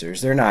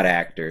influencers. They're not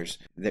actors.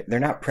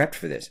 They're not prepped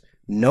for this.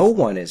 No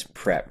one is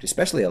prepped,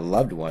 especially a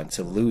loved one,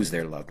 to lose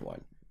their loved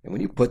one. And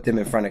when you put them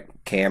in front of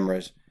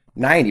cameras,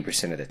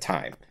 90% of the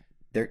time,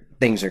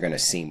 things are going to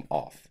seem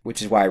off,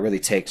 which is why it really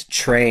takes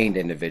trained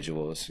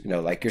individuals,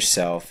 like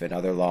yourself and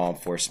other law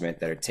enforcement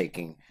that are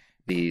taking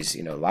these,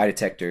 lie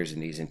detectors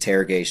and these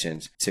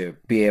interrogations to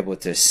be able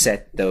to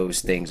set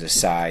those things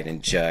aside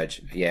and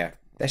judge, yeah,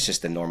 that's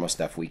just the normal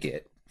stuff we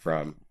get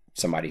from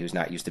somebody who's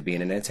not used to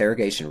being in an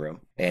interrogation room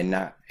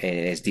and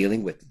is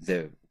dealing with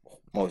the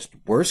most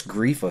worst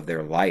grief of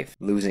their life,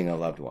 losing a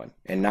loved one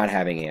and not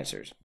having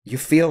answers. You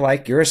feel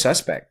like you're a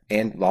suspect,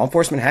 and law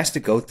enforcement has to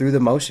go through the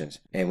motions.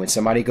 And when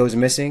somebody goes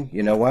missing,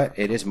 you know what?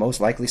 It is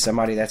most likely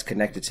somebody that's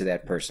connected to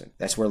that person.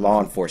 That's where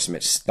law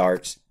enforcement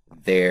starts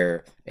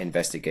their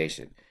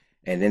investigation.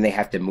 And then they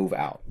have to move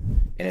out.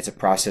 And it's a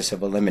process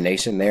of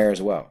elimination there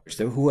as well.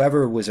 So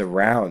whoever was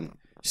around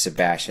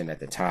Sebastian at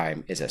the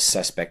time is a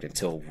suspect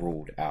until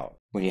ruled out.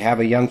 When you have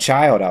a young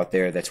child out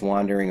there that's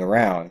wandering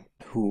around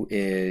who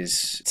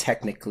is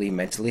technically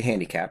mentally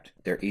handicapped,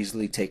 they're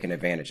easily taken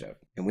advantage of.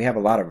 And we have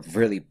a lot of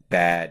really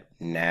bad,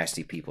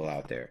 nasty people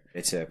out there.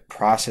 It's a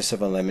process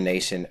of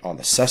elimination on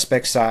the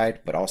suspect side,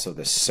 but also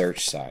the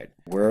search side.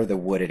 Where are the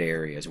wooded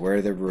areas? Where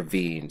are the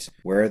ravines?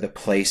 Where are the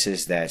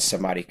places that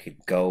somebody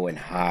could go and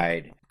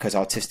hide? Because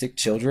autistic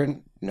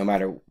children, no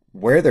matter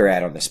where they're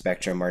at on the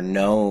spectrum, are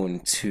known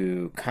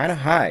to kind of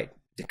hide,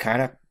 to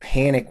kind of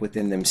panic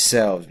within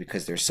themselves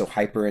because they're so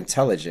hyper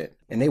intelligent,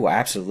 and they will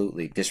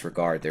absolutely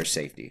disregard their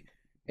safety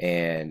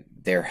and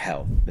their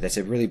health. But that's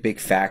a really big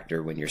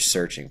factor when you're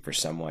searching for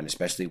someone,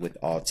 especially with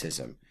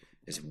autism,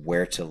 is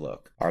where to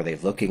look. Are they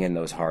looking in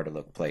those hard to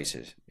look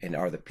places? And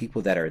are the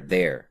people that are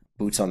there,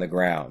 boots on the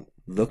ground,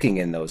 looking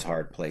in those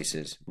hard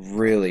places,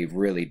 really,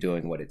 really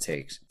doing what it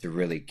takes to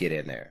really get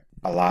in there?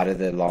 A lot of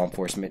the law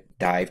enforcement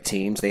dive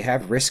teams, they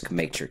have risk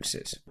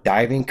matrices.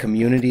 Diving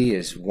community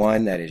is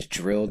one that is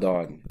drilled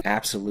on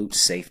absolute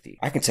safety.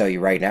 I can tell you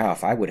right now,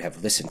 if I would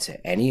have listened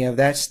to any of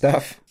that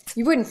stuff,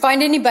 you wouldn't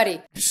find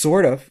anybody.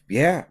 Sort of,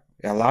 yeah.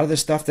 A lot of the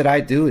stuff that I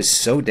do is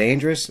so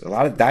dangerous. A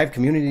lot of dive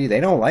community,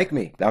 they don't like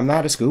me. I'm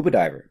not a scuba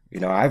diver.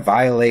 I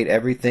violate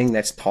everything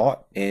that's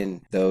taught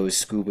in those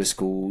scuba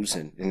schools,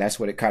 and that's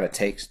what it kind of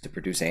takes to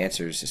produce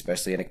answers,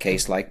 especially in a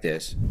case like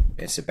this,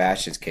 in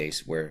Sebastian's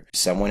case, where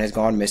someone has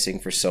gone missing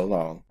for so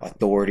long.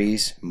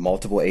 Authorities,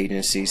 multiple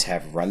agencies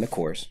have run the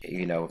course.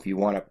 If you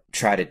want to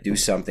try to do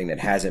something that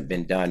hasn't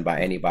been done by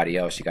anybody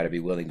else, you got to be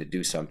willing to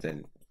do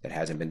something that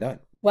hasn't been done.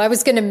 Well, I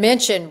was going to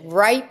mention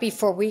right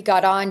before we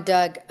got on,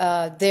 Doug,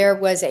 there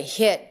was a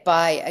hit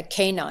by a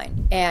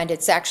canine, and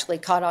it's actually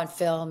caught on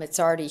film. It's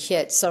already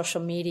hit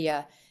social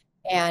media,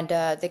 and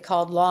they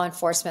called law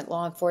enforcement.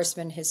 Law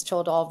enforcement has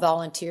told all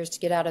volunteers to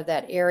get out of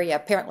that area.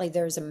 Apparently,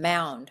 there's a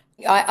mound.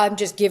 I'm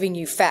just giving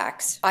you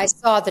facts. I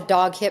saw the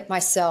dog hit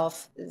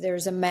myself.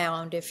 There's a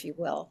mound, if you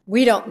will.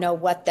 We don't know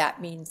what that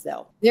means,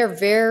 though. They're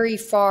very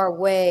far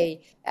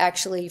away,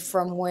 actually,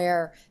 from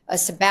where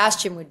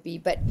Sebastian would be.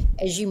 But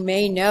as you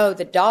may know,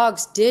 the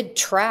dogs did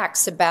track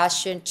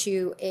Sebastian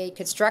to a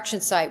construction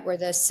site where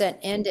the ascent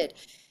ended.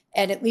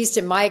 And at least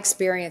in my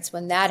experience,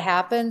 when that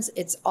happens,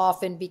 it's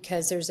often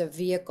because there's a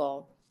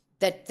vehicle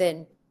that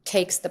then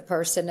takes the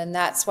person, and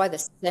that's why the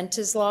scent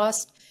is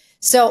lost.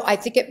 So I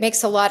think it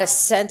makes a lot of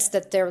sense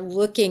that they're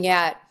looking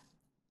at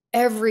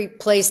every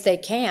place they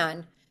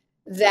can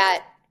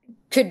that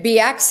could be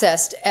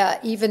accessed,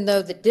 even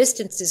though the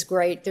distance is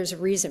great. There's a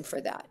reason for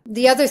that.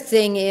 The other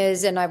thing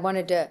is, and I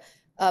wanted to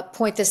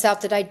point this out,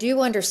 that I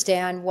do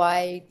understand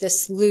why the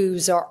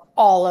sleuths are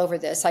all over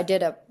this. I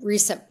did a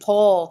recent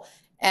poll,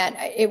 and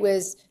it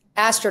was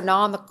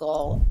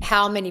astronomical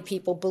how many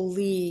people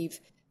believe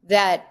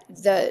that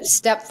the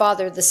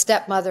stepfather, the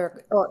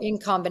stepmother, or in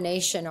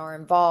combination are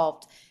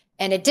involved.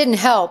 And it didn't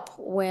help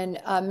when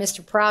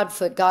Mr.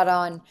 Proudfoot got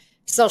on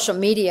social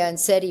media and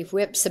said he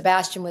whipped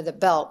Sebastian with a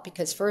belt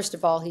because, first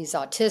of all, he's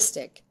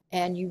autistic,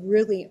 and you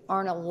really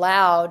aren't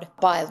allowed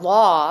by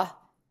law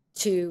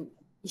to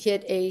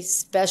hit a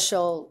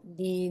special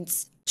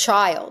needs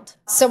child.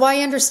 So I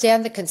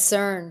understand the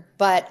concern,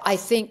 but I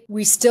think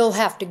we still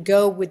have to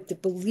go with the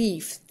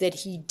belief that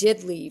he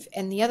did leave.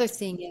 And the other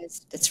thing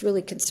is that's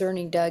really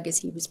concerning, Doug, is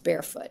he was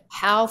barefoot.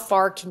 How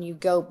far can you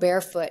go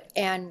barefoot?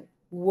 And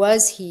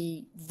was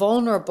he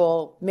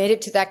vulnerable, made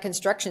it to that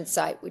construction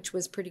site, which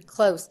was pretty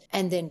close,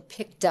 and then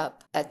picked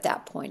up at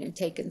that point and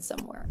taken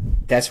somewhere?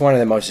 That's one of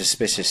the most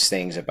suspicious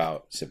things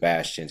about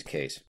Sebastian's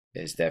case,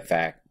 is the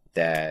fact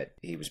that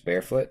he was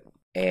barefoot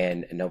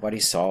and nobody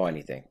saw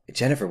anything.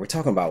 Jennifer, we're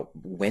talking about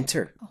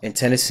winter in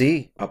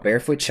Tennessee. A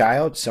barefoot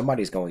child,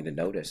 somebody's going to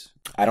notice.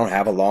 I don't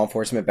have a law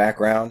enforcement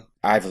background.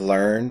 I've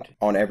learned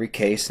on every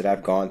case that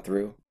I've gone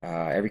through.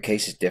 Every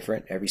case is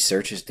different. Every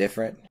search is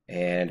different.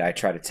 And I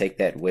try to take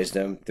that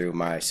wisdom through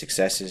my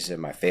successes and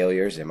my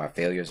failures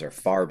are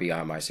far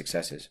beyond my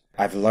successes.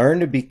 I've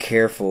learned to be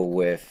careful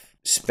with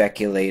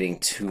speculating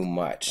too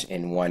much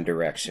in one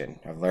direction.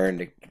 I've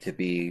learned to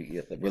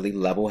be really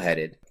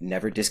level-headed,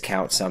 never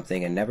discount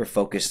something, and never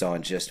focused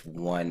on just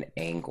one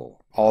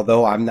angle.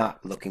 Although I'm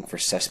not looking for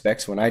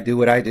suspects when I do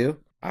what I do,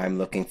 I'm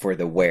looking for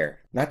the where,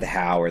 not the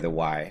how or the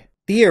why.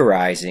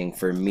 Theorizing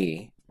for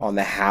me on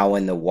the how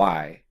and the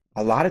why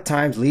a lot of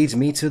times leads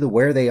me to the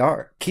where they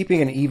are.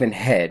 Keeping an even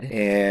head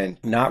and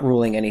not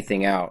ruling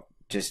anything out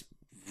just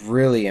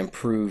really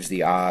improves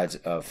the odds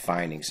of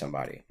finding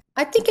somebody.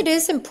 I think it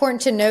is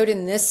important to note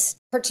in this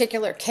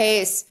particular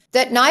case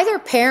that neither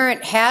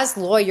parent has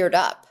lawyered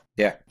up.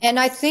 Yeah. And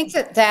I think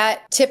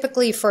that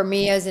typically for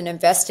me as an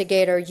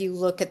investigator, you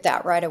look at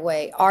that right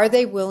away. Are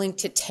they willing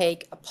to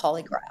take a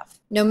polygraph?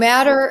 No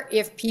matter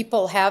if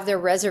people have their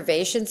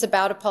reservations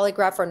about a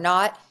polygraph or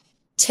not,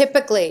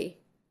 typically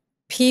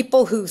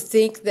people who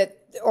think that,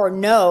 or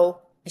know,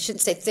 I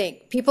shouldn't say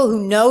think, people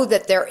who know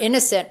that they're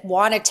innocent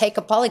want to take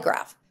a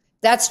polygraph.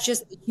 That's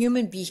just the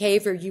human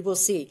behavior you will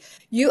see.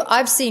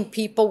 I've seen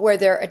people where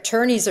their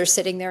attorneys are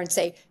sitting there and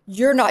say,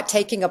 "You're not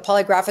taking a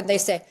polygraph." And they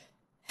say,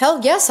 "Hell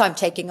yes, I'm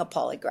taking a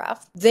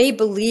polygraph." They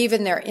believe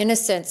in their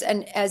innocence.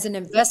 And as an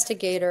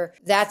investigator,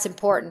 that's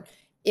important.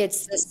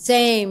 It's the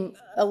same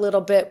a little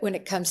bit when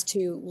it comes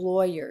to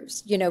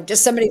lawyers.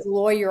 Does somebody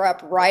lawyer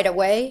up right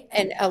away?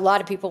 And a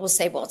lot of people will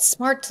say, well, it's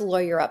smart to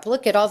lawyer up.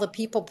 Look at all the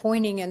people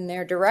pointing in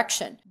their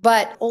direction.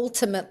 But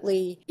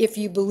ultimately, if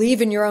you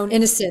believe in your own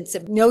innocence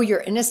and know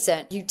you're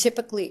innocent, you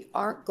typically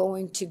aren't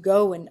going to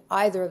go in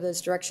either of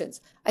those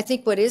directions. I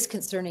think what is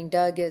concerning,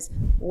 Doug, is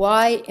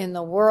why in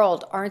the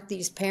world aren't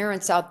these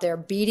parents out there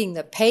beating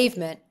the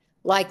pavement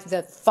like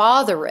the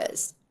father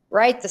is?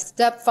 Right? The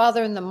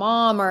stepfather and the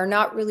mom are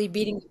not really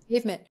beating the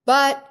pavement.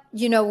 But,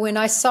 when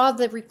I saw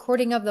the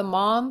recording of the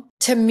mom,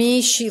 to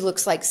me, she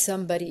looks like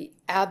somebody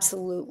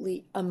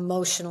absolutely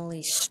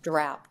emotionally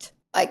strapped.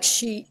 Like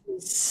she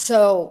is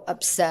so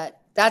upset.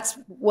 That's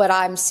what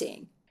I'm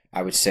seeing.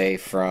 I would say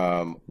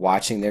from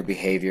watching their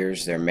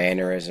behaviors, their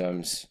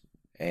mannerisms,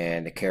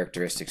 and the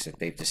characteristics that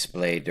they've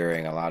displayed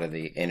during a lot of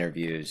the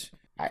interviews,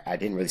 I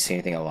didn't really see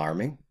anything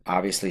alarming.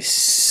 Obviously,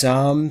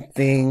 some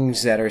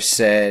things that are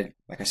said,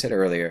 like I said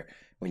earlier,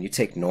 when you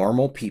take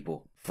normal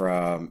people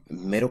from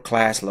middle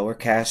class, lower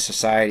caste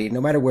society,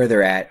 no matter where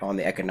they're at on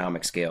the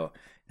economic scale,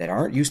 that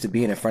aren't used to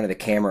being in front of the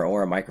camera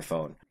or a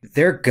microphone,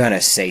 they're going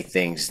to say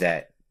things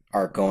that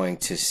are going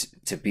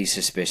to be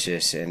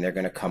suspicious, and they're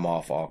going to come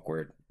off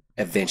awkward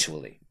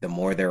eventually, the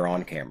more they're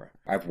on camera.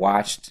 I've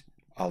watched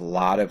a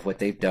lot of what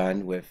they've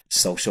done with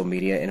social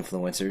media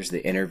influencers,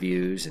 the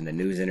interviews and the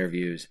news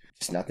interviews.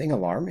 Just nothing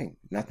alarming.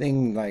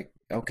 Nothing like,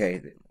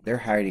 okay, they're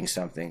hiding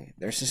something,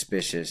 they're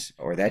suspicious,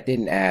 or that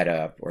didn't add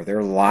up, or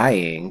they're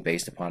lying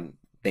based upon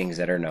things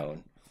that are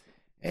known.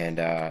 And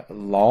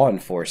law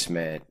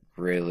enforcement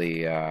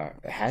really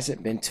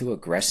hasn't been too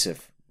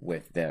aggressive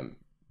with them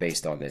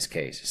based on this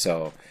case.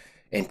 So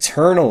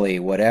internally,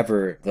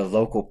 whatever the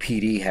local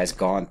PD has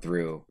gone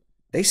through,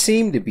 they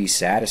seem to be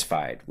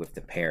satisfied with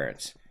the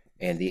parents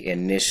and the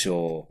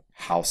initial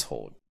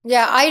household.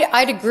 Yeah,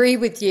 I'd agree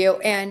with you.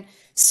 And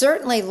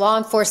certainly law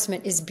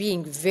enforcement is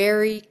being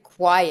very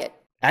quiet.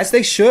 As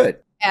they should.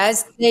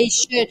 As they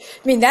should.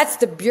 I mean, that's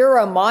the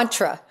Bureau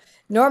mantra.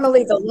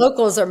 Normally, the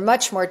locals are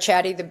much more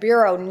chatty. The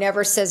Bureau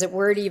never says a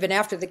word even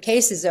after the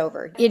case is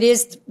over. It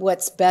is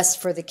what's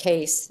best for the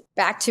case.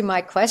 Back to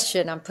my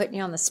question, I'm putting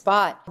you on the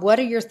spot. What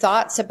are your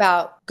thoughts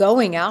about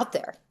going out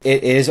there?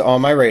 It is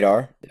on my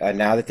radar.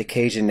 Now that the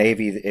Cajun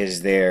Navy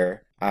is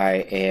there, I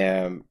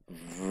am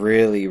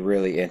really,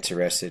 really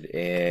interested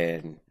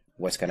in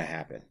what's going to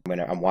happen.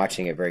 I'm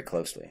watching it very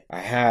closely. I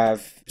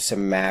have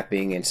some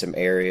mapping in some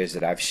areas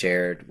that I've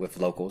shared with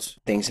locals.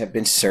 Things have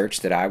been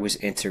searched that I was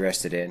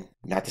interested in.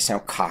 Not to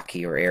sound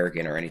cocky or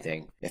arrogant or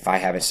anything. If I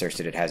haven't searched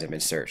it, it hasn't been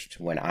searched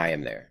when I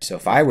am there. So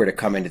if I were to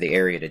come into the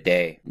area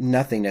today,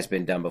 nothing that's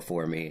been done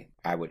before me,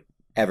 I would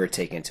ever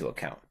take into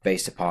account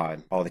based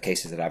upon all the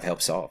cases that I've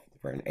helped solve.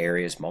 For in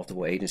areas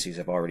multiple agencies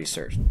have already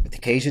searched. But the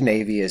Cajun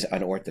Navy is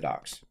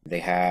unorthodox. They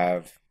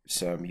have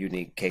some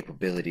unique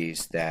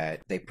capabilities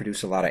that they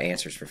produce a lot of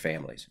answers for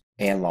families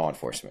and law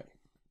enforcement.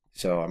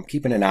 So I'm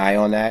keeping an eye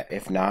on that.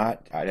 If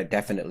not, I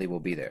definitely will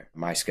be there.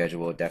 My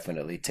schedule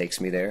definitely takes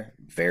me there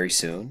very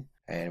soon,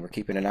 and we're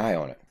keeping an eye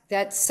on it.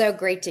 That's so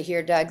great to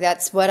hear, Doug.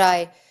 That's what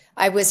I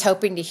was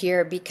hoping to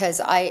hear,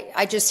 because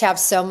I just have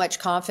so much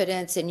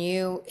confidence in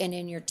you and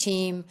in your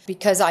team,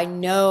 because I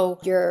know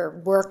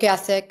your work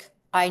ethic.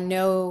 I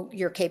know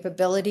your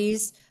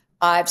capabilities.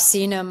 I've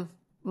seen them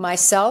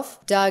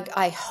myself. Doug,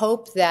 I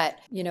hope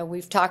that,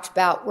 we've talked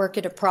about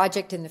working a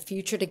project in the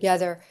future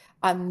together.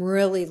 I'm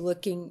really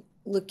looking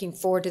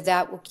forward to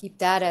that. We'll keep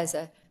that as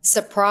a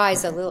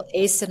surprise, a little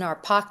ace in our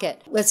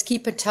pocket. Let's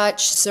keep in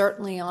touch,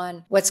 certainly,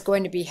 on what's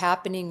going to be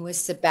happening with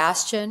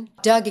Sebastian.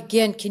 Doug,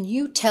 again, can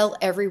you tell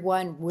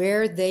everyone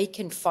where they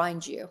can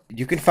find you?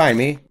 You can find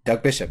me,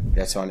 Doug Bishop.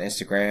 That's on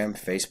Instagram,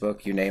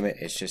 Facebook, you name it.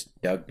 It's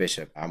just Doug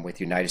Bishop. I'm with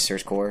United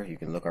Search Corp. You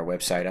can look our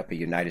website up at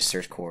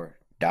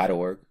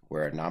unitedsearchcorp.org.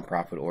 We're a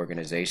nonprofit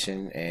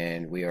organization,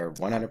 and we are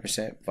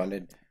 100%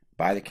 funded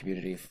by the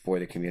community, for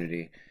the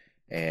community.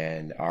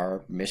 And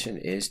our mission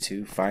is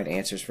to find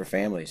answers for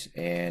families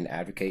and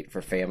advocate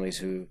for families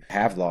who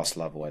have lost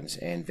loved ones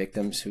and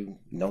victims who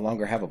no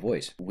longer have a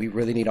voice. We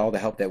really need all the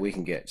help that we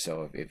can get.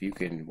 So if you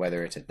can,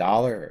 whether it's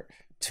 $1 or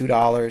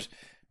 $2,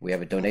 we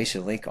have a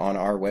donation link on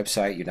our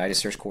website,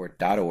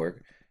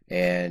 unitedsearchcorp.org.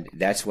 And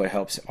that's what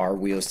helps our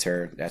wheels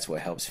turn. That's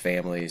what helps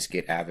families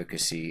get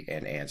advocacy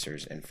and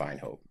answers and find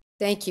hope.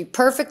 Thank you.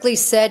 Perfectly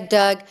said,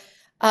 Doug.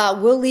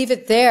 We'll leave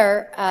it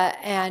there.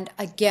 And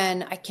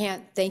again, I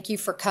can't thank you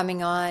for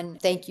coming on.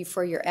 Thank you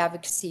for your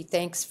advocacy.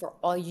 Thanks for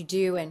all you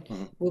do.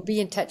 And we'll be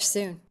in touch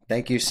soon.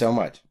 Thank you so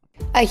much.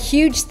 A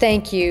huge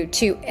thank you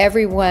to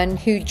everyone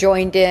who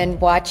joined in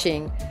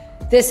watching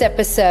this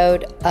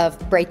episode of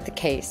Break the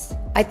Case.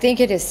 I think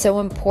it is so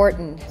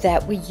important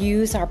that we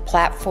use our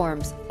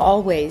platforms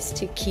always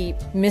to keep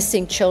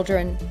missing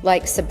children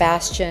like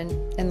Sebastian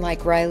and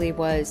like Riley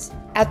was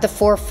at the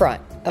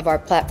forefront. of our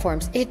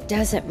platforms. It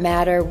doesn't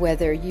matter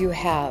whether you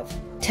have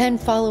 10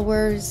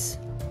 followers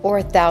or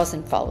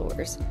 1,000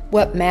 followers.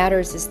 What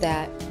matters is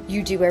that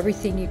you do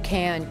everything you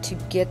can to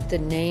get the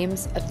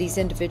names of these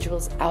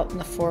individuals out in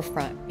the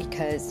forefront,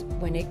 because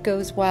when it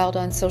goes wild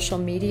on social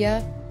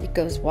media, it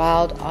goes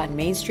wild on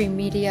mainstream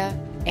media,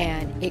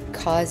 and it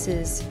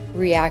causes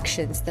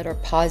reactions that are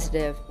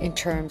positive in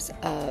terms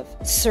of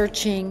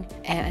searching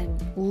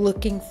and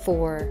looking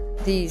for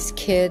these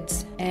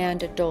kids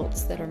and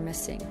adults that are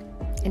missing.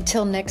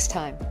 Until next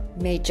time,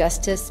 may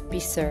justice be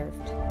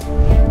served.